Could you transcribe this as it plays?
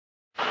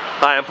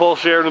Hi, I'm Paul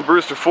Sheridan with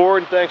Brewster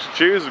Ford, and thanks for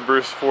choosing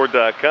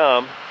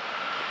BrewsterFord.com,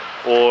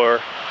 or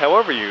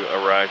however you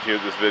arrived here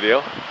at this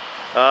video.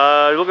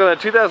 You're looking at a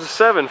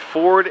 2007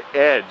 Ford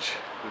Edge.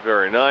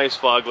 Very nice,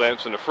 fog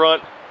lamps in the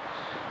front,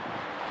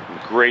 in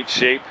great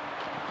shape.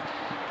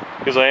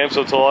 Because I am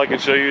so tall, I can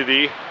show you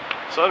the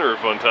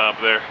sunroof on top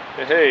there.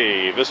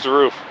 Hey, Vista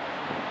roof.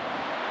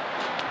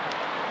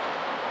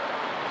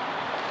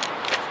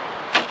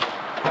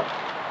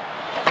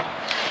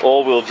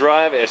 All-wheel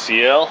drive,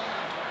 SEL.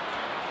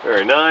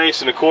 Very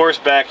nice, and of course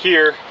back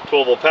here,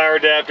 12-volt power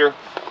adapter.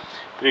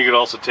 You can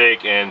also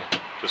take and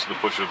just with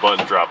the push of a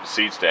button drop the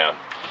seats down.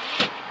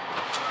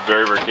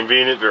 Very, very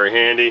convenient, very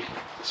handy.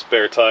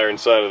 Spare tire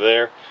inside of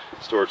there.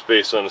 Storage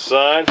space on the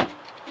side.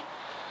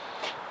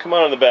 Come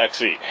on in the back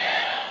seat.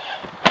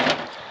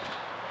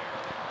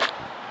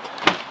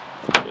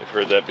 You've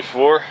heard that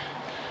before.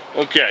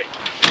 Okay,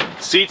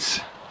 seats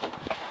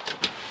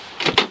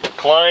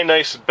recline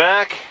nice and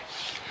back.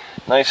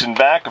 Nice and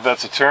back, if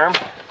that's a term.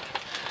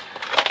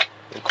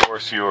 Of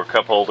course, your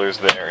cup holders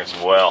there as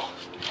well.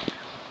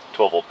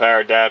 12-volt power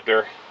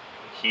adapter,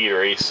 heat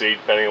or AC,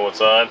 depending on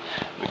what's on.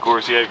 And of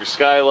course, you have your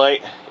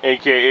skylight,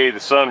 aka the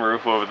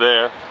sunroof over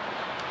there.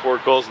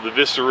 Ford calls it the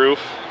Vista roof.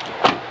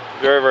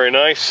 Very, very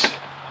nice.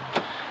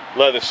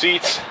 Leather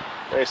seats.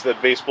 Nice,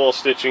 that baseball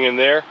stitching in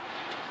there.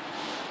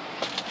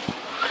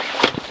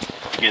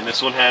 Again,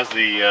 this one has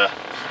the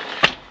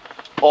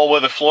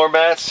all-weather floor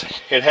mats.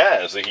 It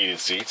has the heated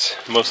seats.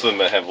 Most of them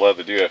that have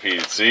leather do have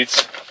heated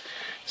seats.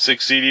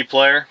 6 CD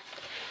player.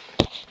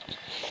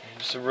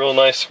 Just a real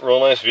nice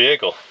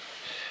vehicle.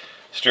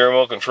 Steering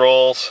wheel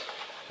controls,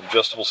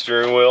 adjustable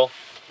steering wheel,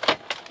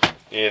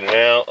 in and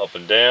out, up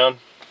and down.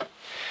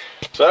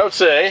 So I would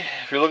say,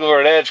 if you're looking for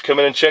an Edge, come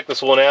in and check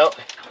this one out.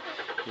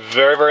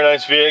 Very, very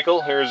nice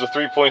vehicle. Here's a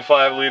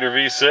 3.5 liter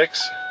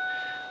V6.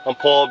 I'm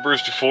Paul at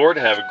Brewster Ford.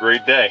 Have a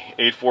great day.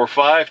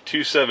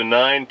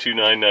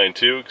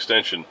 845-279-2992,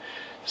 extension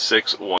 61.